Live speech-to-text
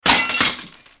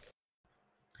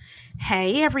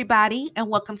Hey, everybody, and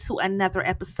welcome to another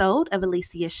episode of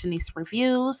Alicia Shanice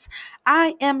Reviews.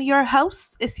 I am your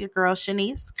host. It's your girl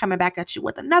Shanice coming back at you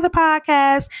with another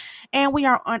podcast, and we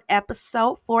are on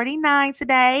episode 49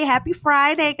 today. Happy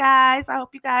Friday, guys. I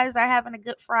hope you guys are having a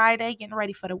good Friday, getting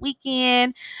ready for the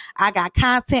weekend. I got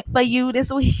content for you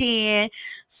this weekend.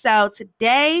 So,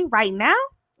 today, right now,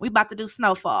 we about to do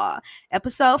Snowfall,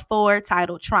 episode 4,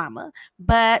 titled Trauma.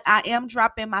 But I am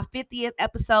dropping my 50th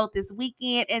episode this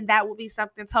weekend, and that will be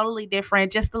something totally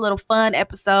different. Just a little fun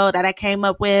episode that I came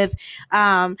up with.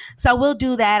 So we'll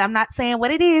do that. I'm not saying what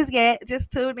it is yet.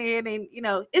 Just tune in, and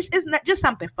it's not just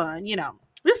something fun.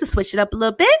 Just to switch it up a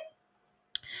little bit.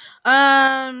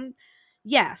 Um,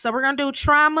 yeah. So we're gonna do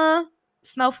Trauma.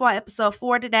 Snowfall episode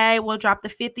 4 today. We'll drop the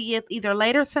 50th either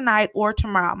later tonight or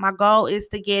tomorrow. My goal is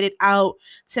to get it out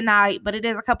tonight, but it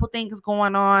is a couple things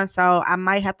going on, so I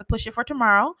might have to push it for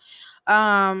tomorrow.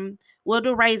 We'll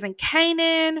do Raising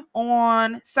Canaan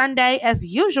on Sunday as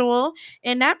usual,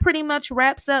 and that pretty much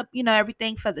wraps up,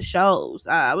 everything for the shows.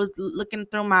 I was looking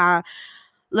through my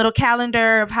little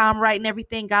calendar of how I'm writing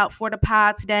everything out for the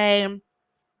pod today.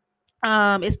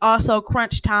 It's also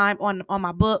crunch time on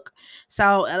my book,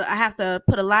 so I have to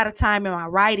put a lot of time in my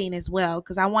writing as well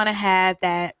because I want to have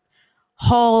that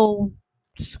whole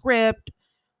script,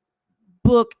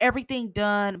 book, everything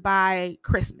done by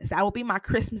Christmas. That will be my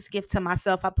Christmas gift to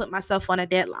myself. I put myself on a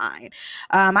deadline.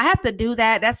 I have to do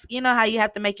that. That's how you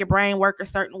have to make your brain work a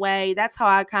certain way. That's how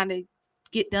I kind of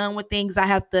get done with things.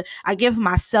 I give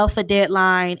myself a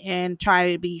deadline and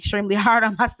try to be extremely hard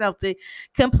on myself to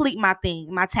complete my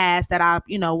task that I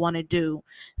want to do.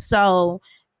 So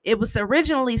it was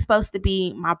originally supposed to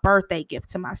be my birthday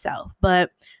gift to myself,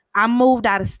 but I moved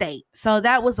out of state. So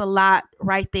that was a lot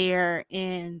right there,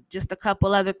 and just a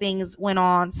couple other things went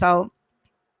on. So,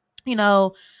 you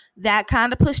know, that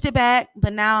kind of pushed it back.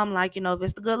 But now I'm like, if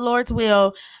it's the good Lord's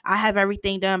will, I have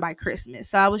everything done by Christmas.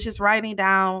 So I was just writing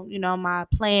down, my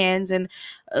plans and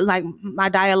like my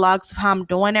dialogues of how I'm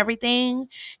doing everything.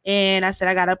 And I said,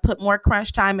 I got to put more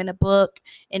crunch time in the book.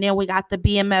 And then we got the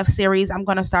BMF series. I'm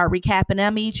going to start recapping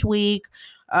them each week.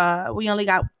 We only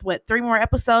got 3 more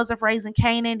episodes of Raising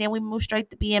Canaan, then we move straight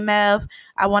to BMF.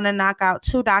 I want to knock out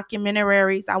 2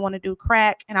 documentaries. I want to do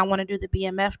Crack, and I want to do the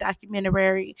BMF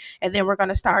documentary, and then we're going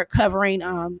to start covering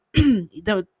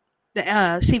the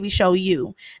TV show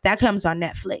You that comes on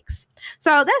Netflix.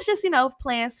 So that's just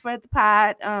plans for the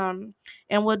pod,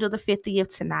 and we'll do the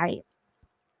 50th tonight.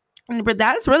 But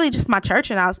that's really just my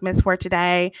church announcements for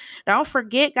today. Don't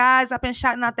forget, guys, I've been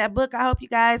shouting out that book. I hope you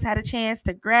guys had a chance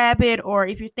to grab it, or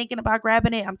if you're thinking about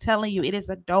grabbing it, I'm telling you, it is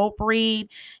a dope read.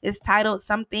 It's titled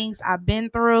Some Things I've Been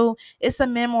Through. It's a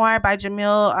memoir by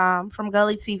Jamil from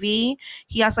Gully TV.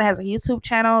 He also has a YouTube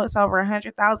channel. It's over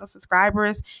 100,000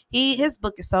 subscribers. His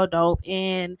book is so dope.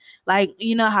 And like,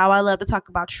 how I love to talk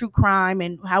about true crime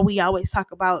and how we always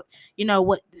talk about,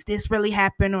 what does this really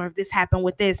happen, or if this happened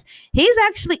with this. He's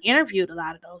actually interviewed a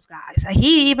lot of those guys.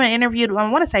 He even interviewed, I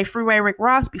want to say, Freeway Rick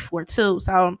Ross before too.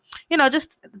 So, just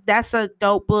that's a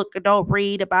dope book, a dope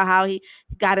read about how he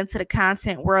got into the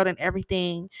content world and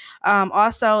everything.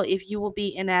 Also, if you will be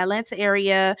in the Atlanta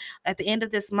area at the end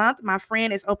of this month, my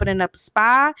friend is opening up a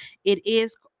spa. It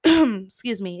is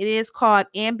excuse me, it is called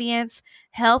Ambience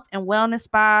Health and Wellness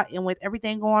Spa. And with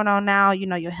everything going on now,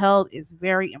 your health is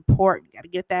very important. You got to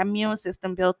get that immune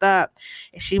system built up.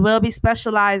 And she will be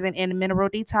specializing in mineral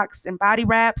detox and body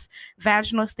wraps,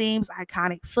 vaginal steams,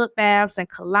 iconic foot baths, and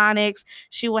colonics.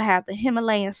 She will have the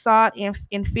Himalayan salt and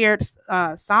infrared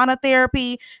sauna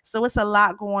therapy. So it's a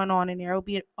lot going on in there. It'll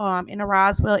be in the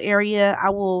Roswell area.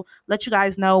 I will let you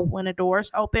guys know when the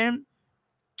doors open.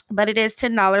 But it is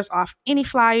 $10 off any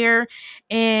flyer.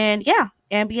 And yeah,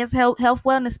 Ambience Health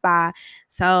Wellness Spa.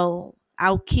 So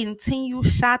I'll continue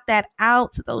shout that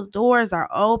out. Those doors are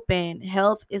open.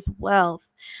 Health is wealth.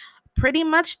 Pretty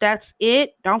much that's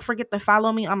it. Don't forget to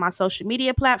follow me on my social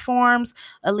media platforms.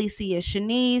 Alicia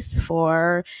Shanice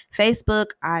for Facebook,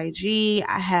 IG.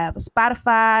 I have a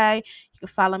Spotify. You can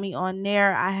follow me on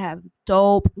there. I have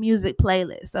dope music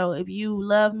playlists. So if you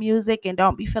love music and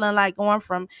don't be feeling like going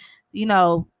from,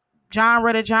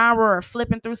 genre to genre or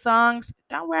flipping through songs,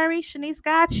 don't worry, Shanice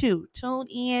got you. Tune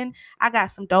in. I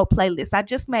got some dope playlists. I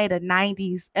just made a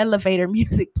 90s elevator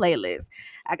music playlist.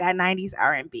 I got 90s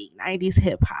R&B, 90s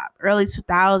hip hop, early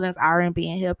 2000s R&B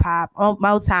and hip hop,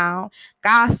 Motown,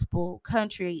 gospel,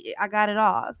 country. I got it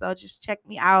all. So just check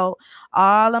me out.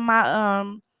 All of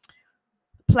my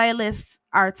playlists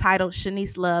are titled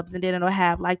Shanice Loves, and then it'll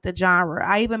have like the genre.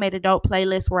 I even made a dope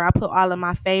playlist where I put all of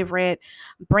my favorite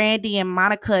Brandy and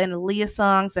Monica and Aaliyah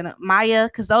songs and Maya,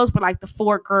 because those were like the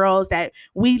four girls that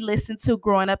we listened to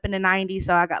growing up in the 90s.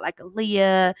 So I got like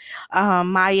Aaliyah,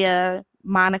 Maya,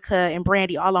 Monica, and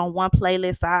Brandy all on one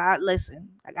playlist. So I listen.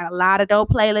 I got a lot of dope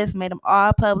playlists, made them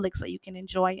all public so you can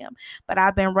enjoy them. But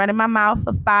I've been running my mouth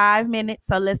for 5 minutes,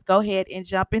 so let's go ahead and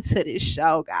jump into this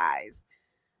show, guys.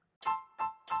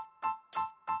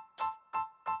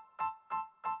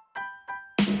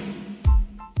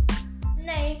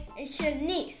 Name is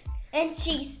Shanice, and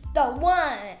she's the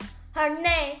one. Her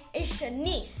name is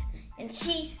Shanice, and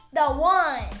she's the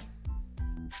one.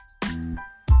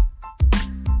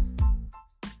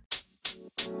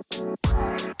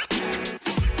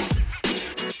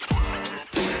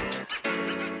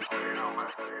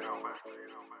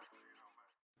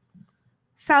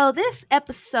 So this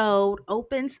episode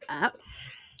opens up,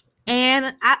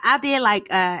 and I did like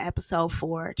episode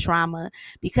 4, trauma,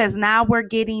 because now we're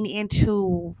getting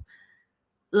into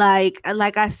like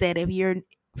I said, if you're,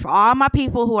 for all my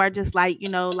people who are just like,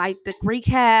 like the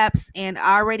recaps and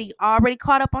already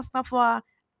caught up on Snowfall,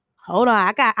 hold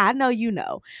on, I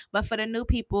know but for the new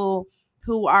people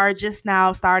who are just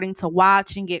now starting to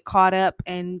watch and get caught up,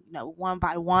 and one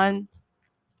by one,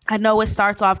 I know it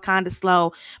starts off kind of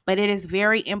slow, but it is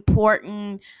very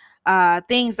important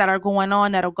things that are going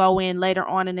on that'll go in later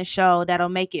on in the show that'll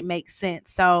make it make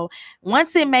sense. So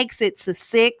once it makes it to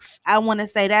 6, I want to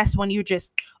say that's when you're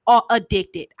just all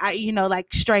addicted.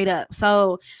 Like straight up.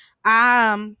 So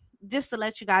just to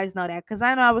let you guys know that, because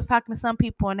I know I was talking to some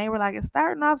people and they were like, it's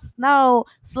starting off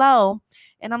slow.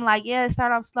 And I'm like, yeah, it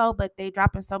started off slow, but they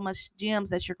dropping so much gems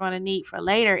that you're going to need for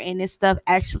later. And this stuff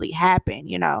actually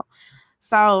happened.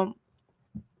 So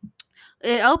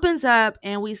it opens up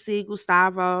and we see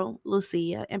Gustavo,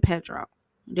 Lucia, and Pedro.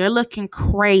 They're looking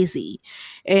crazy.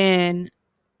 And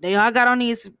they all got on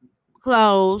these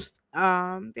clothes.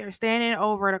 They're standing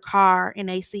over the car, and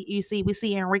we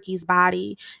see Enrique's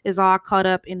body is all caught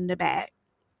up in the back.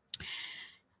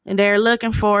 And they're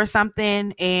looking for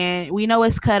something, and we know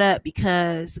it's cut up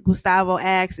because Gustavo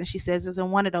asks, and she says it's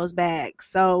in one of those bags.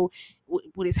 So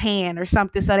with his hand or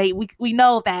something. So we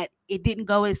know that it didn't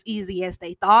go as easy as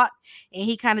they thought. And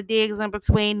he kind of digs in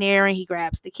between there and he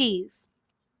grabs the keys.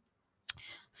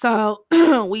 So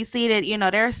we see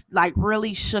that, they're like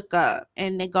really shook up,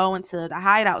 and they go into the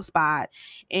hideout spot,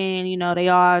 and,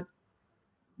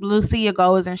 Lucia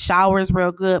goes and showers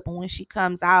real good. But when she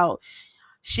comes out,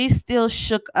 she's still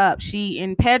shook up.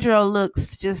 And Pedro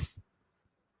looks just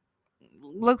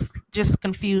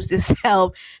confused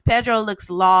himself. Pedro looks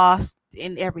lost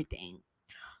in everything.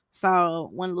 So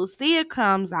when Lucia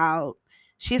comes out,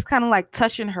 she's kind of like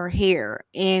touching her hair,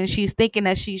 and she's thinking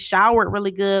that she showered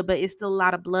really good, but it's still a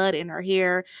lot of blood in her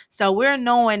hair. So we're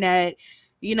knowing that,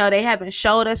 they haven't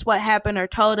showed us what happened or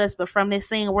told us, but from this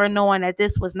scene, we're knowing that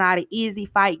this was not an easy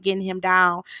fight getting him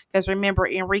down. Because remember,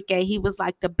 Enrique, he was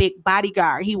like the big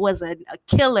bodyguard. He was a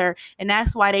killer, and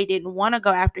that's why they didn't want to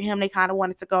go after him. They kind of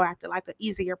wanted to go after like an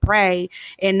easier prey,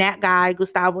 and that guy,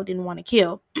 Gustavo, didn't want to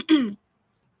kill.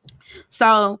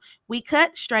 So we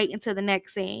cut straight into the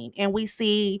next scene, and we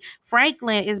see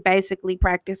Franklin is basically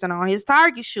practicing on his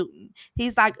target shooting.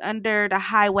 He's like under the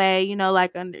highway,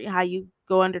 like under how you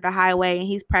go under the highway, and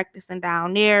he's practicing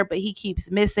down there, but he keeps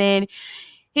missing.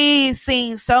 He's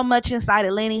seen so much inside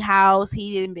of Lenny's house.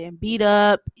 He had been beat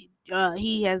up.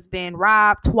 He has been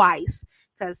robbed twice,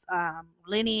 because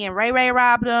Lenny and Ray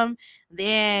robbed him.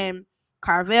 Then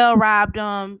Carvel robbed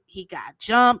him. He got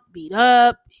jumped, beat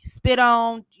up, spit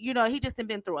on. He just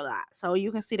been through a lot. So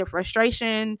you can see the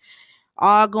frustration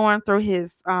all going through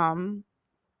his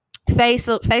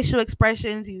facial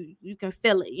expressions. You can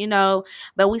feel it,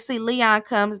 But we see Leon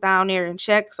comes down there and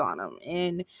checks on him,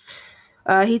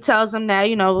 and he tells him that,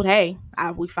 hey,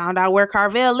 we found out where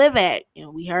Carvel live at.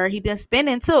 We heard he been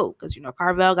spending too, because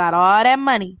Carvel got all that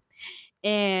money.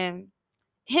 And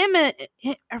him and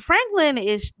Franklin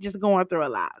is just going through a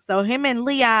lot. So him and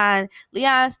Leon's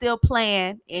still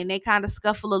playing, and they kind of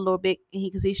scuffle a little bit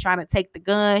because he's trying to take the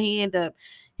gun. He ended up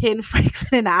hitting Franklin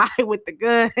in the eye with the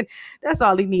gun. That's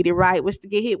all he needed, right? Was to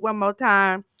get hit one more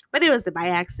time. But it was by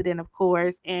accident, of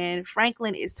course. And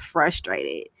Franklin is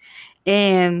frustrated.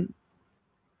 And,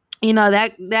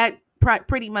 that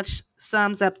pretty much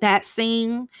sums up that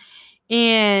scene.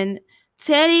 And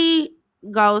Teddy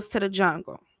goes to the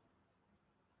jungle.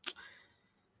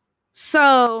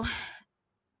 So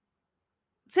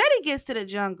Teddy gets to the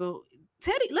jungle.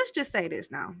 Let's just say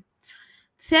this now.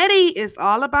 Teddy is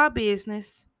all about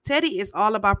business. Teddy is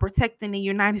all about protecting the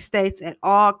United States at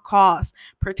all costs,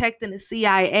 protecting the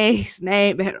CIA's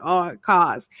name at all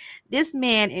costs. This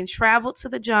man and traveled to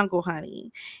the jungle,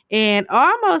 honey, and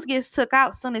almost gets took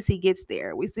out soon as he gets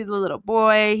there. We see the little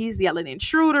boy, he's yelling,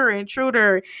 intruder,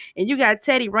 intruder, and you got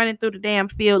Teddy running through the damn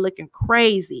field looking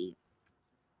crazy.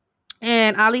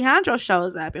 And Alejandro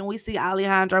shows up, and we see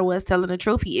Alejandro was telling the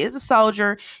truth. He is a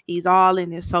soldier. He's all in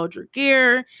his soldier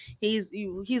gear. He's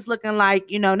looking like,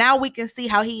 now we can see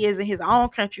how he is in his own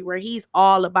country, where he's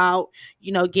all about,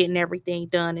 getting everything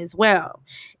done as well.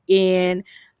 And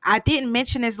I didn't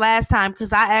mention this last time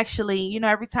because I actually,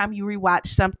 every time you rewatch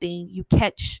something, you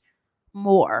catch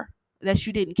more that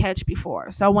you didn't catch before.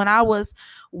 So when I was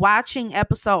watching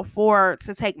episode 4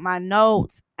 to take my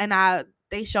notes, and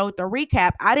they showed the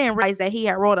recap, I didn't realize that he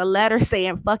had wrote a letter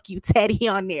saying "fuck you, Teddy"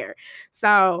 on there.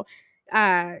 So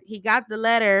he got the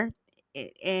letter,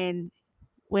 and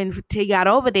when he got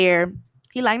over there,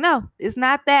 he like, no, it's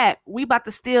not that. We about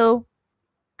to still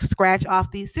scratch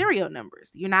off these serial numbers.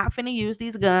 You're not finna use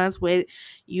these guns with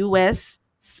U.S.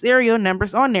 serial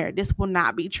numbers on there. This will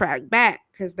not be tracked back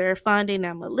because they're funding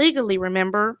them illegally,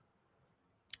 remember?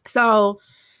 So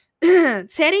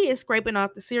Teddy is scraping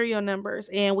off the serial numbers,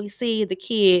 and we see the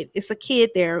kid. It's a kid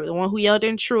there, the one who yelled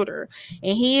intruder,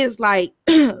 and he is like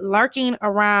lurking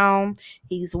around.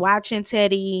 He's watching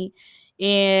Teddy,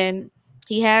 and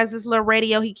he has this little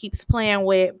radio he keeps playing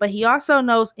with, but he also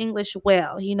knows English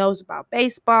well. He knows about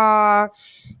baseball.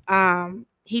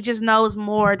 He just knows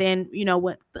more than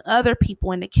what the other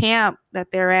people in the camp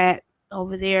that they're at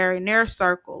over there in their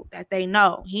circle that they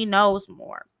know. He knows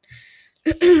more.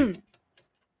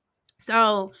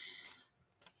 So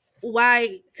while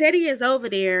Teddy is over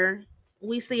there,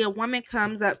 we see a woman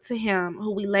comes up to him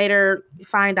who we later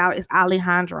find out is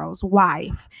Alejandro's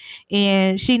wife.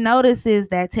 And she notices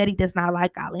that Teddy does not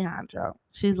like Alejandro.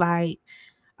 She's like,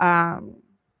 first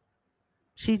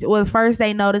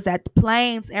they notice that the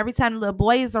planes, every time the little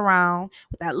boy is around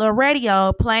with that little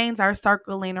radio, planes are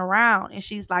circling around. And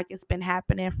she's like, it's been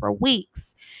happening for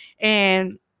weeks.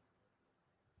 And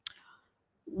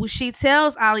she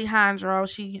tells Alejandro,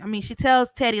 she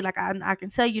tells Teddy, like, I can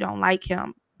tell you don't like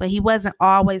him, but he wasn't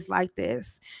always like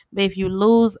this. But if you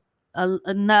lose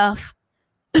enough,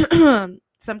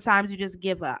 sometimes you just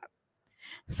give up.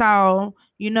 So,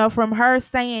 from her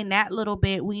saying that little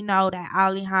bit, we know that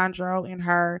Alejandro and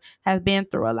her have been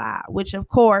through a lot, which of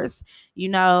course,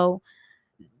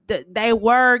 they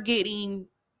were getting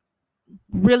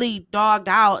really dogged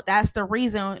out. That's the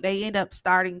reason they end up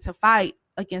starting to fight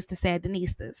against the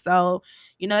Sandinistas. So,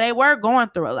 they were going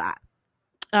through a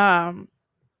lot.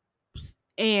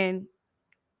 And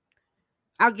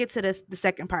I'll get to the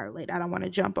second part later. I don't want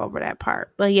to jump over that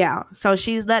part. But yeah, so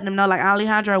she's letting them know, like,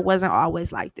 Alejandro wasn't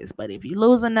always like this, but if you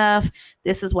lose enough,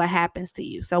 this is what happens to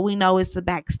you. So we know it's a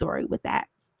backstory with that.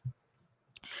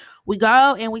 We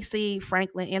go and we see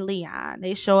Franklin and Leon.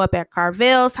 They show up at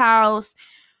Carvel's house.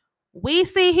 We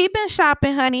see he been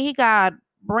shopping, honey. He got a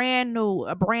brand new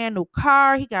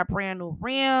car. He got brand new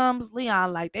rims.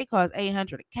 Leon, like, they cost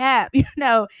 $800 a cap,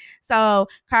 So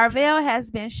Carvel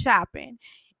has been shopping,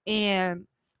 and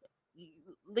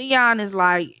Leon is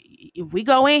like, if we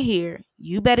go in here,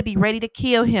 you better be ready to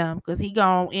kill him, because he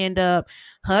gonna end up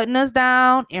hunting us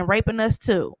down and raping us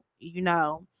too,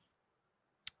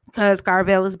 because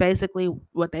Carvel is basically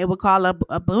what they would call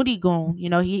a booty goon.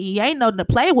 He ain't nothing to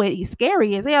play with. He's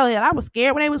scary as hell. I was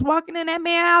scared when they was walking in that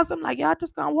man's house. I'm like, y'all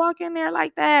just gonna walk in there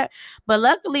like that? But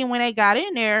luckily, when they got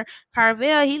in there,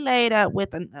 Carvel, he laid up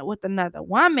with another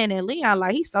woman, and Leon,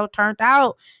 like, he's so turned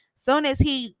out. Soon as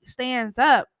he stands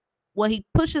up, well, he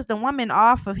pushes the woman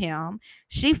off of him.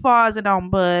 She falls and don't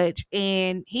budge,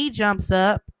 and he jumps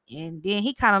up, and then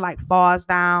he kind of like falls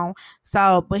down.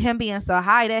 So, but him being so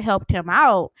high, that helped him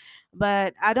out.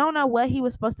 But I don't know what he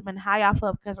was supposed to have been high off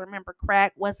of, because remember,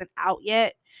 crack wasn't out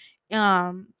yet.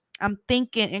 I'm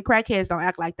thinking, and crackheads don't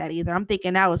act like that either. I'm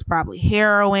thinking that was probably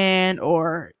heroin,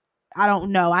 or I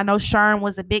don't know. I know Sherm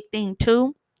was a big thing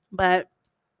too, but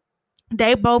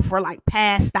they both were like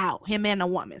passed out, him and a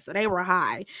woman. So they were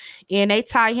high, and they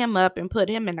tie him up and put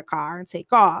him in the car and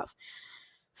take off.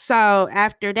 So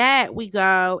after that, we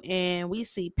go and we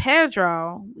see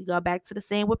Pedro. We go back to the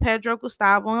scene with Pedro,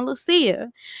 Gustavo, and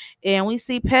Lucia. And we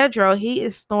see Pedro, he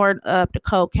is snorting up the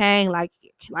cocaine like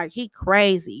he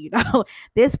crazy,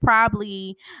 This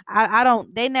probably, I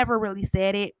don't, they never really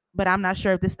said it, but I'm not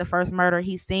sure if this is the first murder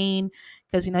he's seen,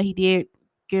 because, he did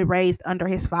get raised under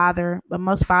his father. But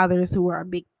most fathers who are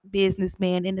big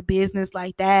businessmen in the business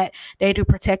like that. They do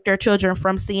protect their children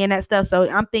from seeing that stuff. So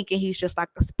I'm thinking he's just like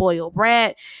a spoiled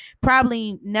brat.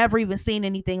 Probably never even seen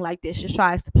anything like this. Just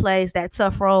tries to play that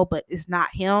tough role, but it's not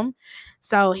him.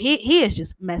 So he is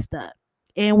just messed up.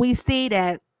 And we see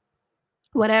that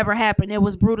whatever happened, it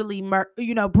was brutally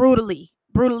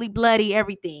bloody,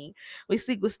 everything. We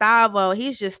see Gustavo,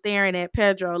 he's just staring at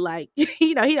Pedro like,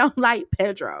 he don't like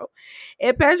Pedro.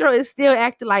 And Pedro is still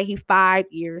acting like he's 5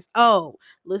 years old.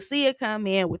 Lucia come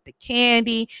in with the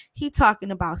candy. He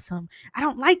talking about some, I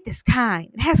don't like this kind.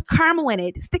 It has caramel in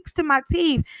it. It sticks to my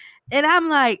teeth. And I'm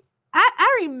like,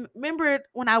 I remember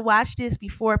when I watched this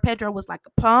before, Pedro was like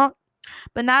a punk.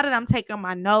 But now that I'm taking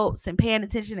my notes and paying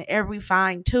attention to every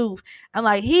fine tooth, I'm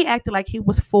like, he acted like he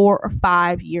was 4 or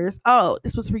 5 years old.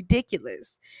 This was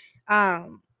ridiculous.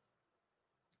 Um,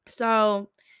 so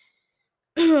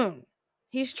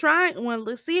he's trying, when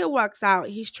Lucia walks out,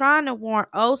 he's trying to warn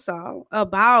Oso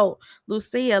about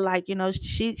Lucia, like,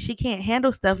 she can't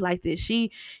handle stuff like this. She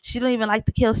don't even like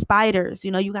to kill spiders.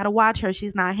 You got to watch her.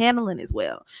 She's not handling as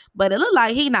well. But it looked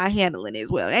like he not handling as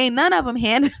well. Ain't none of them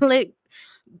handling.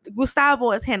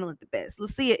 Gustavo is handling the best.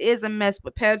 Lucia is a mess,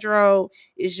 but Pedro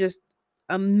is just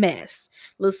a mess.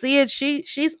 Lucia,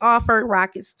 she's offered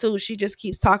rockets too. She just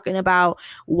keeps talking about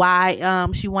why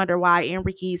she wondered why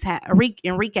Enrique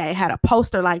had a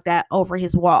poster like that over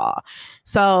his wall.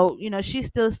 So, she's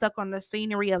still stuck on the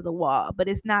scenery of the wall, but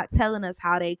it's not telling us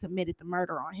how they committed the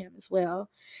murder on him as well.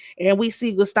 And we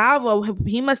see Gustavo,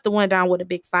 he must have went down with a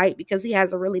big fight because he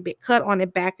has a really big cut on the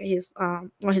back of his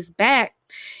on his back.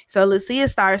 So Lucia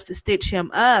starts to stitch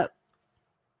him up.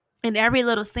 In every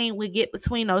little scene we get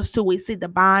between those two, we see the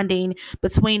bonding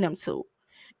between them two.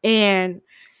 And,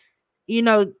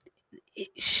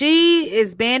 she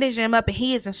is bandaging him up and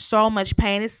he is in so much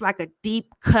pain. It's like a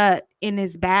deep cut in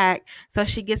his back. So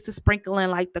she gets to sprinkling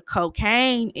like the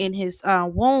cocaine in his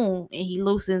wound and he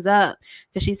loosens up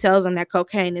because she tells him that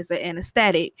cocaine is an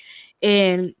anesthetic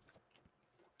and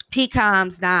he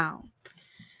calms down.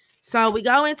 So we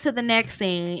go into the next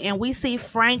scene and we see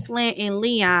Franklin and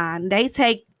Leon. They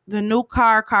take the new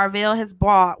car Carvel has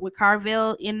bought with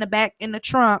Carvel in the back in the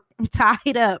trunk,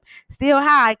 tied up, still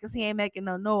high because he ain't making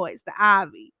no noise. The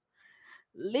Ivy.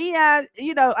 Leon,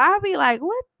 Ivy like,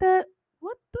 what the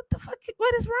fuck?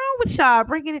 What is wrong with y'all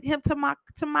bringing him to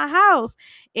my house?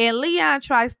 And Leon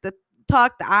tries to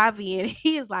talk to Ivy and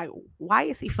he is like, why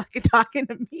is he fucking talking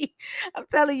to me? I'm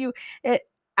telling you,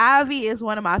 Ivy is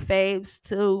one of my faves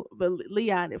too, but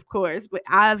Leon, of course. But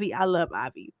Ivy, I love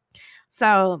Ivy.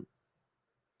 So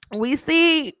we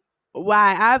see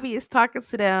why Ivy is talking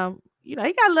to them. He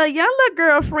got a little young little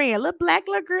girlfriend, little black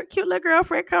little girl, cute little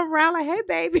girlfriend come around like, hey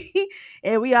baby.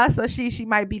 And we also she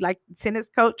might be like tennis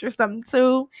coach or something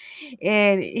too.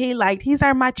 And he like, these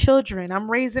are my children. I'm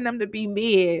raising them to be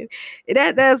men.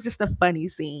 That was just a funny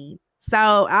scene.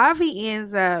 So Ivy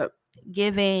ends up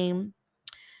giving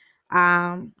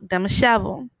them a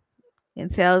shovel and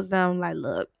tells them like,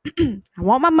 look, I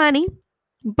want my money,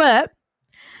 but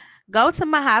go to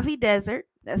Mojave Desert.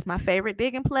 That's my favorite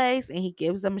digging place. And he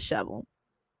gives them a shovel.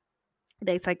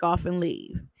 They take off and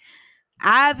leave.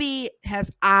 Ivy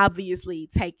has obviously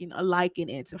taken a liking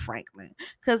into Franklin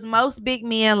because most big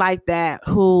men like that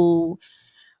who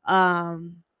are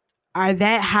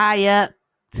that high up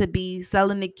to be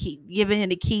selling the key, giving him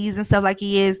the keys and stuff like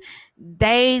he is,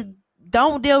 they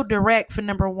don't deal direct for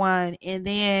number one, and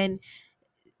then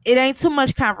it ain't too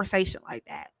much conversation like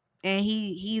that. And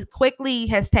he quickly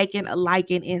has taken a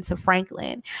liking into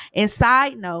Franklin. And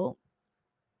side note,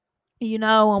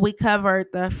 when we covered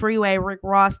the Freeway Rick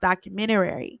Ross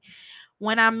documentary,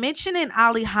 when I'm mentioning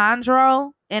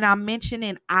Alejandro and I'm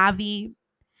mentioning Avi,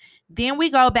 then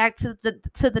we go back to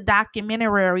the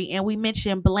documentary and we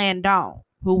mention Blandon,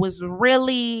 who was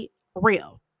really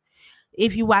real.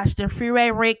 If you watch the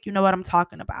Freeway Rick, you know what I'm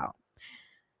talking about.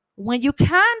 When you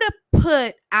kind of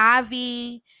put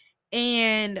Ivy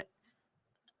and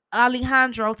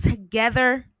Alejandro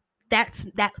together, that's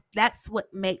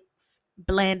what makes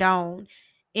Blandon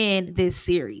in this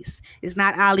series. It's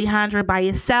not Alejandro by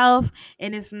himself,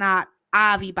 and it's not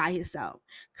Avi by himself.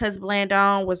 Because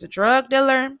Blandon was a drug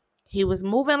dealer. He was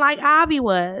moving like Avi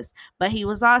was, but he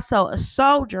was also a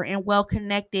soldier and well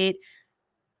connected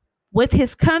with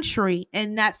his country,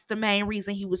 and that's the main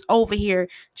reason he was over here,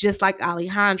 just like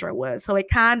Alejandro was. So it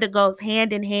kind of goes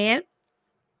hand in hand.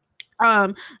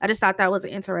 I just thought that was an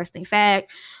interesting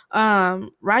fact.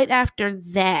 Right after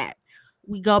that,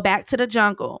 we go back to the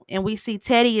jungle and we see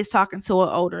Teddy is talking to an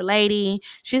older lady.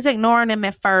 She's ignoring him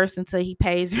at first until he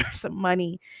pays her some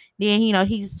money. Then,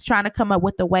 he's trying to come up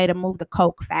with a way to move the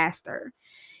coke faster.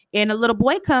 And the little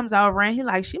boy comes over and he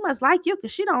like, she must like you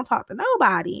because she don't talk to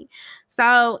nobody.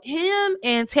 So him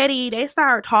and Teddy, they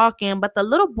start talking, but the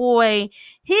little boy,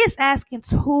 he is asking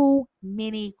too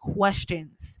many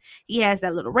questions. He has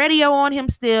that little radio on him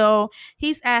still.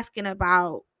 He's asking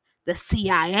about the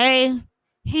CIA.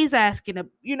 He's asking,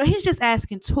 he's just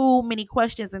asking too many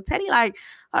questions. And Teddy like,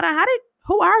 hold on,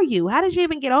 who are you? How did you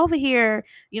even get over here?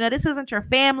 This isn't your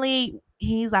family.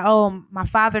 He's like, oh, my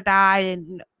father died,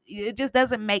 and it just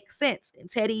doesn't make sense. And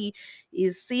Teddy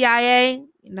is CIA,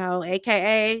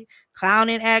 aka Clown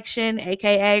in Action,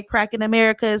 aka Cracking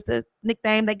America is the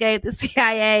nickname they gave the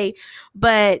CIA.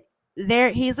 But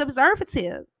he's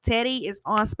observative. Teddy is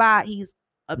on spot. He's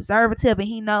observative, and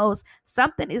he knows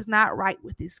something is not right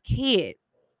with this kid.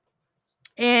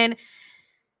 And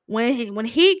when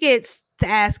he gets to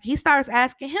ask, he starts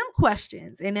asking him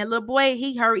questions, and that little boy,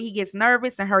 he gets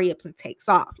nervous and hurry up and takes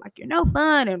off like, you're no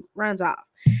fun, and runs off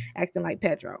acting like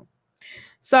Pedro.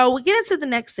 So we get into the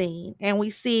next scene and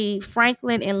we see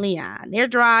Franklin and Leon. They're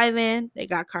driving. They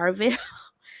got Carvel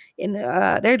and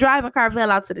they're driving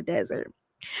Carvel out to the desert.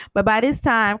 But by this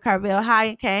time, Carvel high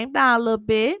and came down a little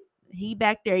bit. He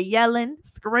back there yelling,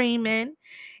 screaming,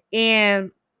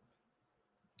 and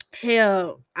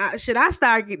hell, should I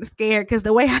start getting scared? Because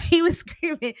the way he was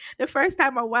screaming the first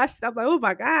time I watched it, I'm like, oh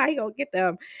my God, he gonna get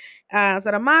them.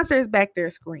 So the monster is back there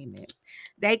screaming.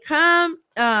 They come,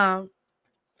 and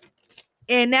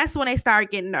that's when they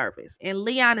start getting nervous. And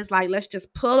Leon is like, let's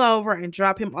just pull over and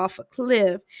drop him off a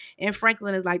cliff. And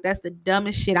Franklin is like, that's the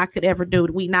dumbest shit I could ever do.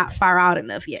 We not far out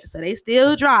enough yet. So they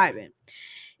still driving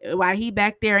while he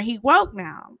back there, and he woke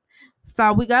now.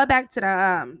 So we go back to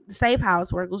the safe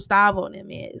house where Gustavo and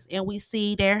them is, and we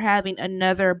see they're having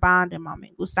another bonding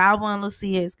moment. Gustavo and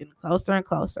Lucia is getting closer and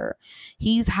closer.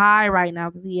 He's high right now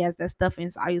because he has that stuff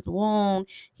inside his womb.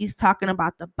 He's talking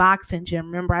about the boxing gym.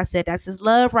 Remember, I said that's his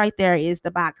love right there, is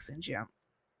the boxing gym.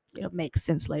 It'll make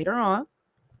sense later on.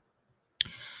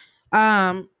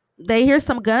 They hear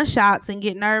some gunshots and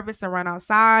get nervous and run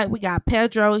outside. We got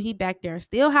Pedro. He back there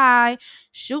still high,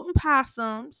 shooting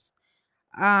possums.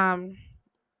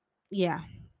 Yeah,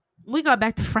 we go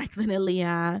back to Franklin and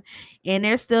Leon, and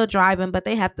they're still driving, but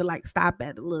they have to like stop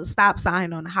at the little stop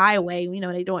sign on the highway.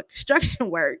 They doing construction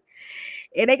work,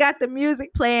 and they got the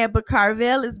music playing, but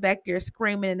Carvel is back there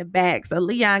screaming in the back. So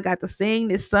Leon got to sing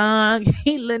this song.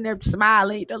 He letting them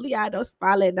smiling. Leon don't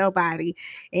smile at nobody,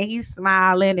 and he's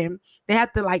smiling, and they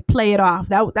have to like play it off.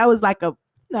 That was like a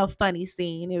funny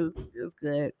scene. It was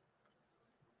good.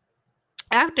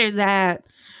 After that,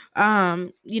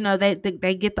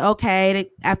 they get the okay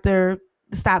after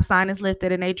the stop sign is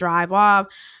lifted and they drive off.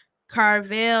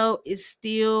 Carvel is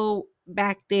still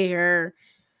back there,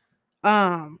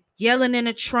 yelling in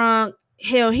the trunk.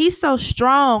 Hell, he's so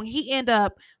strong. He end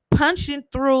up punching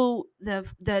through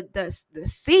the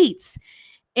seats,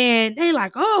 and they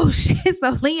like, oh shit.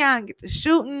 So Leon get to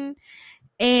shooting,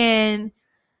 and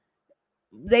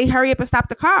they hurry up and stop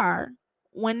the car.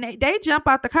 When they jump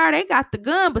out the car, they got the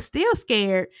gun, but still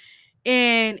scared.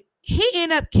 And he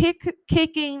ended up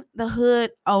kicking the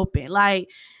hood open. Like,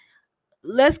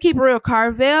 let's keep it real.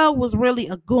 Carvel was really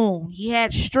a goon. He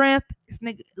had strength. This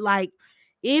nigga, like,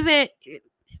 even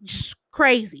just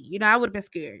crazy. I would have been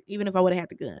scared, even if I would have had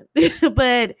the gun.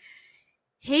 But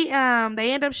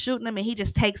they end up shooting him, and he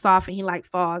just takes off, and he like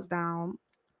falls down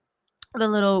the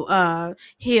little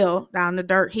hill, down the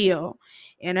dirt hill.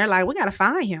 And they're like, we gotta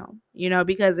find him,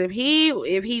 because if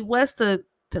he was to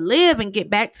live and get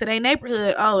back to their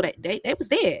neighborhood, oh, they was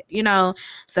dead,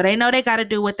 so they know they gotta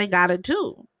do what they gotta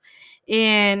do.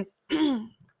 And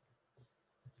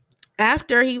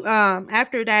after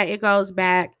that, it goes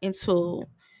back into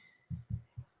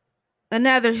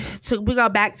we go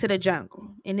back to the jungle.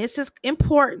 And this is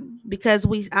important because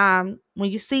when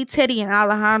you see Teddy and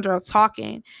Alejandro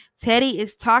talking, Teddy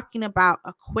is talking about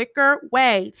a quicker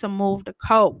way to move the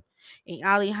coat. And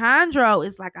Alejandro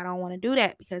is like, I don't want to do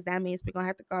that because that means we're going to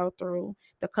have to go through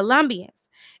the Colombians.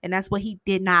 And that's what he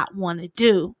did not want to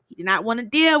do. He did not want to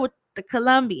deal with the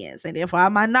Colombians. And if all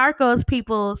my Narcos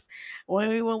peoples,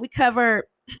 when we cover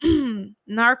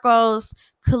Narcos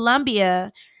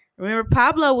Colombia, remember,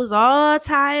 Pablo was all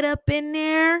tied up in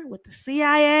there with the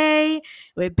CIA,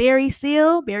 with Barry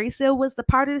Seal. Barry Seal was the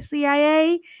part of the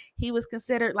CIA. He was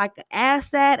considered like an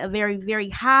asset, a very, very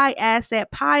high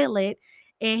asset pilot,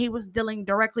 and he was dealing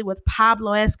directly with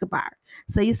Pablo Escobar.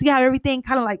 So you see how everything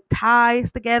kind of like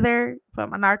ties together for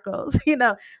my Narcos.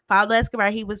 Pablo Escobar,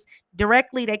 he was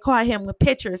directly, they caught him with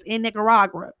pictures in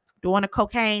Nicaragua doing the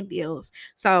cocaine deals.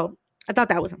 So I thought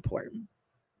that was important.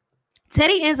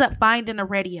 Teddy ends up finding a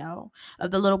radio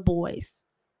of the little boys,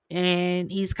 and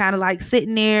he's kind of like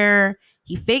sitting there.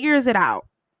 He figures it out.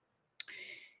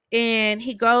 And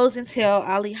he goes and tell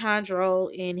Alejandro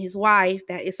and his wife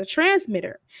that it's a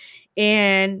transmitter.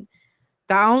 And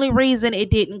the only reason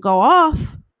it didn't go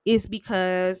off is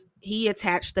because he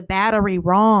attached the battery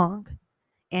wrong.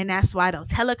 And that's why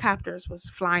those helicopters was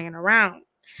flying around.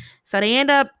 So they end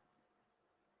up,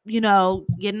 getting a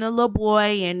little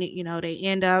boy, and, they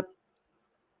end up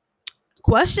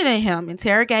questioning him,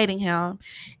 interrogating him,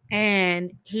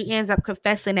 and he ends up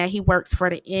confessing that he works for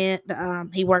the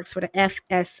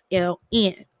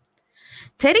FSLN.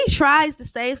 Teddy tries to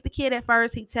save the kid at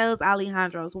first. He tells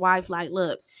Alejandro's wife, like,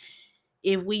 look,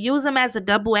 if we use him as a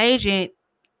double agent,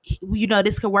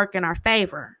 this could work in our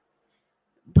favor.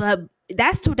 But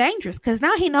that's too dangerous because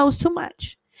now he knows too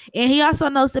much. And he also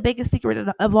knows the biggest secret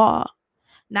of all.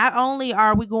 Not only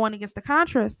are we going against the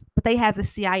Contras, but they have the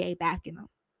CIA backing them.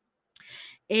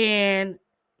 And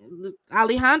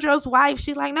Alejandro's wife,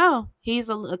 she's like, no, he's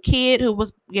a kid who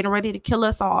was getting ready to kill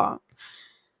us all.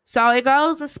 So it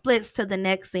goes and splits to the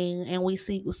next scene, and we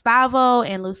see Gustavo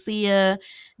and Lucia.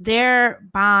 They're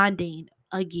bonding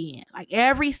again. Like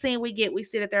every scene we get, we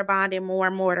see that they're bonding more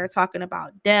and more. They're talking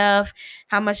about death,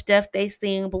 how much death they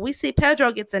seen. But we see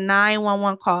Pedro gets a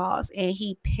 911 calls, and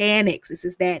he panics. It's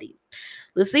his daddy.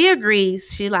 Lucia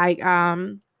agrees. She like,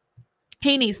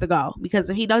 he needs to go because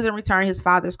if he doesn't return his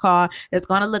father's call, it's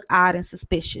going to look odd and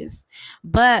suspicious.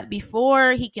 But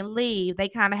before he can leave, they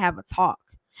kind of have a talk.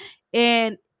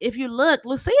 And if you look,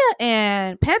 Lucia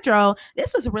and Pedro,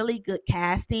 this was really good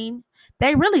casting.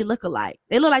 They really look alike.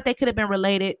 They look like they could have been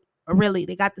related. Really,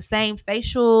 they got the same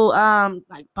facial,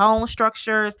 like bone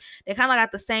structures. They kind of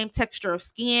got the same texture of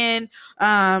skin.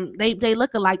 They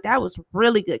look alike. That was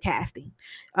really good casting.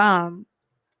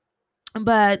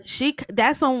 But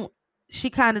that's when she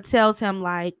kind of tells him,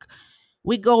 like,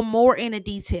 we go more into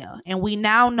detail, and we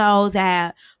now know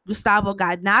that Gustavo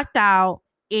got knocked out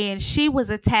and she was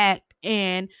attacked,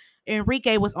 and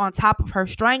Enrique was on top of her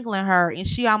strangling her, and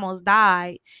she almost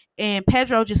died, and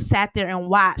Pedro just sat there and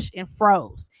watched and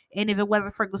froze. And if it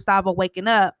wasn't for Gustavo waking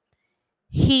up,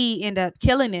 he ended up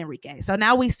killing Enrique. So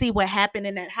now we see what happened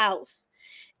in that house.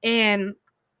 And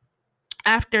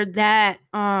after that,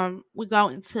 we go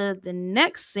into the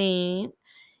next scene,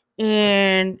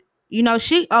 and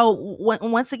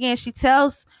once again she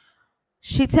tells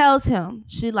him,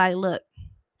 she like, look,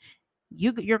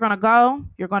 you're gonna go,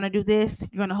 you're gonna do this,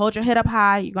 you're gonna hold your head up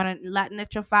high, you're gonna not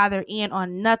let your father in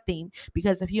on nothing,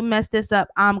 because if you mess this up,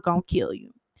 I'm gonna kill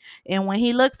you. And when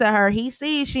he looks at her, he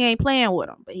sees she ain't playing with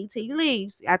him, but he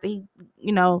leaves after he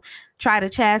try to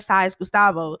chastise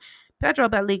Gustavo. Pedro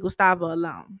better leave Gustavo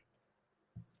alone.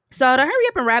 So to hurry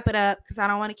up and wrap it up, because I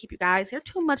don't want to keep you guys here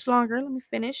too much longer, let me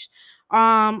finish.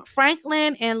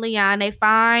 Franklin and Leon, they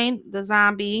find the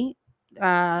zombie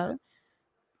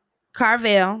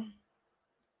Carvel.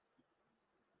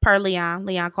 Per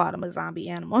Leon called him a zombie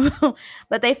animal.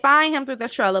 But they find him through the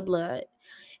trail of blood.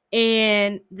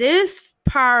 And this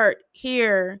part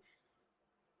here,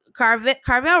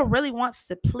 Carvel really wants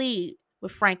to plead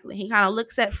with Franklin. He kind of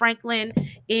looks at Franklin,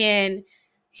 and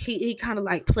he kind of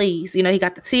like, please, he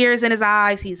got the tears in his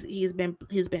eyes. He's been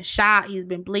shot. He's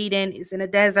been bleeding. It's in a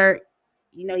desert.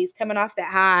 He's coming off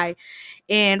that high,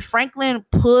 and Franklin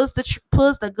pulls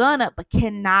the gun up, but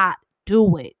cannot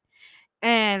do it.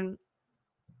 And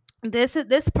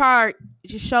this part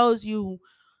just shows you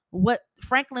what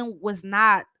Franklin was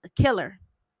not a killer,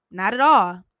 not at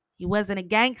all. He wasn't a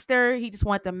gangster. He just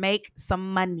wanted to make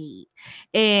some money,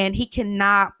 and he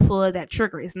cannot pull that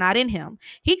trigger. It's not in him.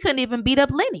 He couldn't even beat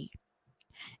up Lenny,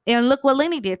 and look what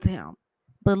Lenny did to him.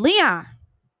 But Leon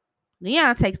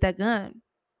takes that gun.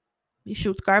 He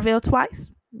shoots Carvel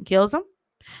twice and kills him.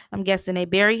 I'm guessing they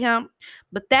bury him.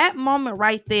 But that moment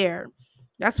right there,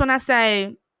 that's when I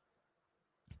say,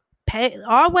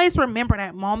 always remember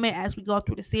that moment as we go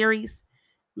through the series.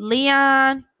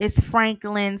 Leon is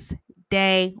Franklin's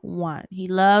day one. He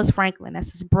loves Franklin.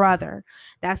 That's his brother.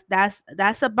 That's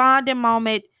a bonding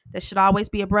moment that should always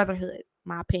be a brotherhood, in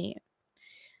my opinion.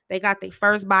 They got their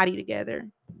first body together.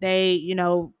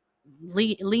 Leon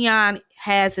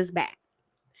has his back.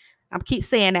 I keep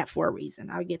saying that for a reason.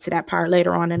 I'll get to that part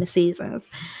later on in the seasons.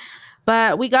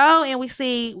 But we go and we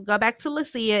go back to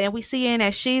Lucia, and we see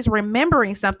that she's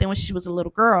remembering something when she was a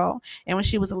little girl. And when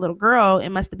she was a little girl, it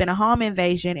must have been a home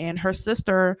invasion, and her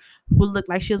sister, who looked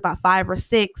like she was about 5 or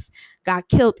 6, got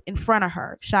killed in front of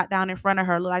her, shot down in front of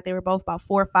her. Looked like they were both about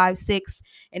 4, 5, 6,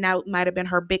 and that might have been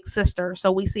her big sister.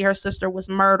 So we see her sister was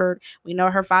murdered. We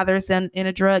know her father's in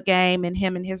a drug game, and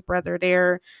him and his brother,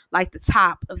 they're like the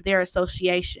top of their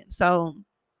association. So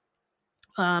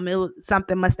It was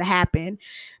something must have happened,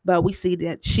 but we see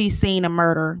that she's seen a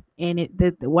murder, and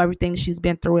everything she's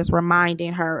been through is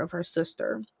reminding her of her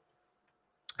sister.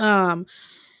 Um,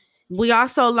 we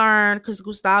also learn because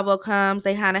Gustavo comes,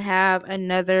 they kind of have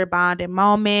another bonding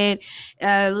moment.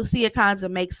 Lucia kind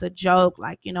of makes a joke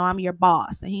like, I'm your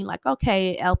boss, and he like,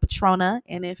 okay, El Patrona.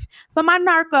 And if for my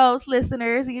Narcos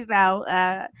listeners,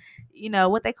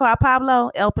 what they call Pablo,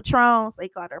 El Patrons, they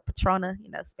call her Patrona,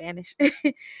 Spanish.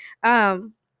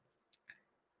 um,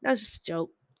 that's just a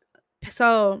joke.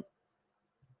 So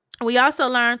we also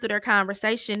learned through their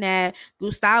conversation that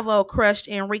Gustavo crushed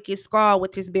Enrique's skull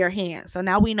with his bare hands. So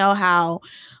now we know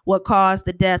what caused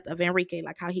the death of Enrique,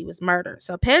 like how he was murdered.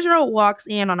 So Pedro walks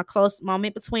in on a close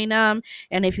moment between them.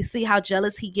 And if you see how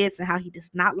jealous he gets and how he does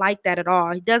not like that at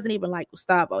all, he doesn't even like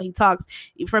Gustavo. He talks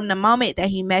from the moment that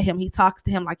he met him, he talks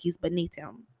to him like he's beneath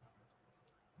him.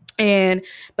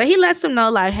 But he lets him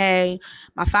know, like, hey,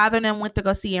 my father then went to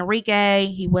go see Enrique.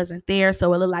 He wasn't there,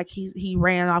 so it looked like he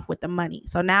ran off with the money.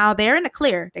 So now they're in the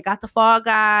clear. They got the fall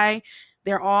guy.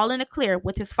 They're all in the clear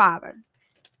with his father.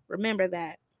 Remember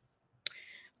that.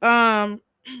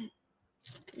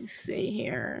 Let's see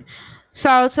here.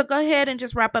 So to go ahead and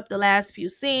just wrap up the last few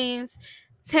scenes,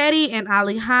 Teddy and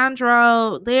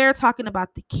Alejandro, they're talking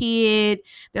about the kid.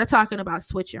 They're talking about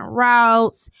switching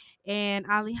routes. And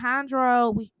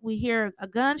Alejandro, we hear a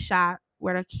gunshot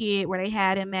where they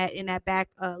had him in that back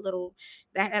little,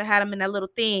 that had him in that little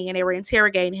thing, and they were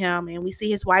interrogating him. And we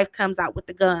see his wife comes out with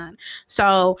the gun.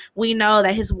 So we know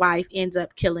that his wife ends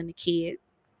up killing the kid.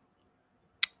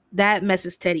 That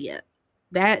messes Teddy up.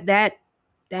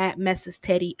 That messes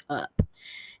Teddy up.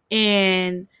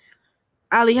 And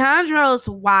Alejandro's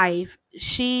wife,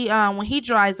 she when he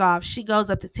drives off, she goes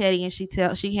up to Teddy and she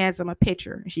hands him a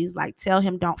picture. And she's like, tell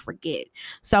him don't forget.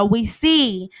 So we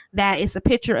see that it's a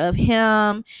picture of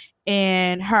him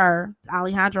and her,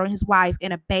 Alejandro and his wife,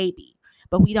 and a baby.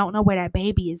 But we don't know where that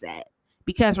baby is at.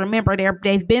 Because remember,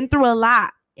 they've been through a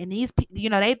lot. And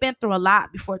they've been through a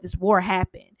lot before this war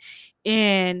happened.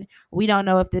 And we don't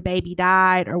know if the baby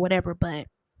died or whatever, but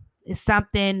it's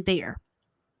something there.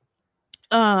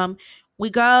 We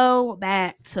go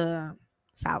back to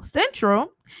South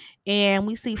Central and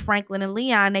we see Franklin and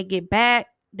Leon. They get back,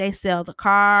 they sell the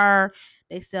car,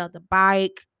 they sell the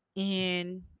bike,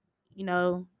 and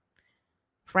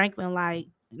Franklin, like,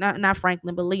 not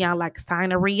Franklin, but Leon, like, it's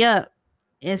time to re-up.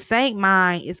 And Saint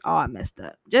Mine is all messed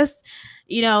up. Just,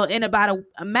 in about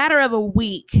a matter of a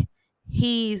week,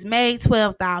 he's made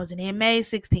 12,000 and made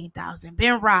 16,000,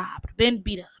 been robbed, been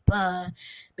beat up,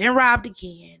 been robbed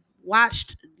again,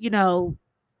 watched,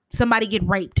 somebody get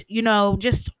raped,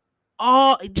 just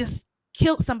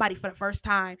killed somebody for the first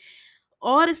time.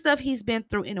 All the stuff he's been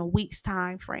through in a week's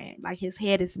time, friend. Like, his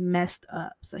head is messed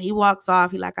up. So he walks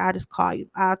off. He like, I'll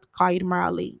call you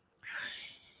tomorrow, Lee.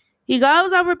 He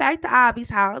goes over back to Avi's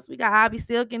house. We got Avi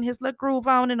still getting his little groove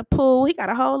on in the pool. He got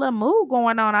a whole little mood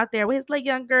going on out there with his little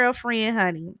young girlfriend,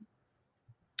 honey.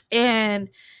 And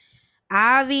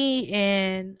Avi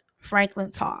and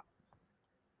Franklin talk.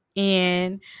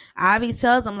 And Avi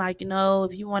tells him, like,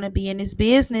 if you want to be in this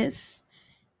business,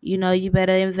 you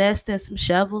better invest in some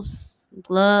shovels, some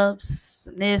gloves,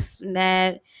 some this and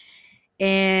that.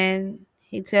 And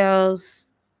he tells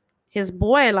his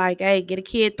boy, like, hey, get a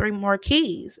kid 3 more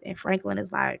keys. And Franklin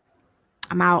is like,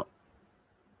 I'm out.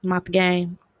 I'm out the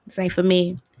game. This ain't for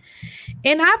me.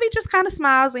 And Avi just kind of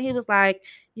smiles and he was like,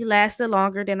 you lasted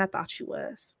longer than I thought you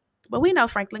was. But we know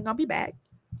Franklin gonna be back.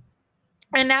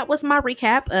 And that was my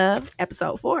recap of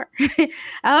episode 4. I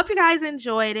hope you guys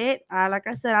enjoyed it. Like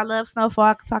I said, I love Snowfall.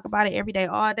 I can talk about it every day,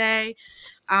 all day.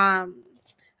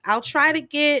 I'll try to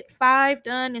get 5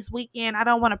 done this weekend. I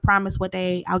don't want to promise what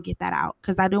day I'll get that out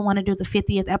because I do want to do the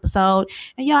 50th episode.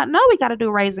 And y'all know we got to do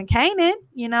Raising Canaan.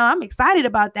 I'm excited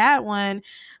about that one.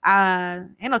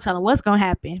 Ain't no telling what's going to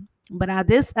happen. But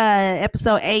this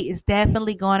episode 8 is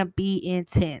definitely going to be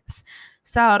intense.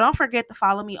 So don't forget to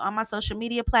follow me on my social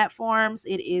media platforms.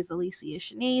 It is Alicia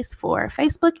Shanice for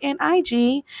Facebook and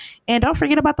IG. And don't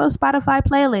forget about those Spotify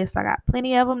playlists. I got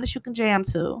plenty of them that you can jam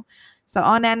to. So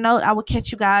on that note, I will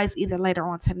catch you guys either later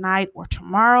on tonight or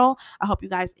tomorrow. I hope you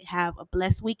guys have a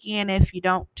blessed weekend. If you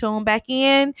don't tune back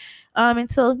in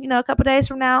until, a couple days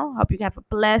from now, I hope you have a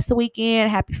blessed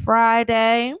weekend. Happy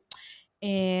Friday.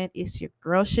 And it's your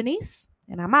girl Shanice,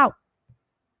 and I'm out.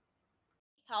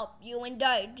 Hope you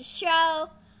enjoyed the show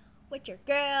with your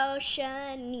girl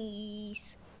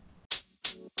Shanice.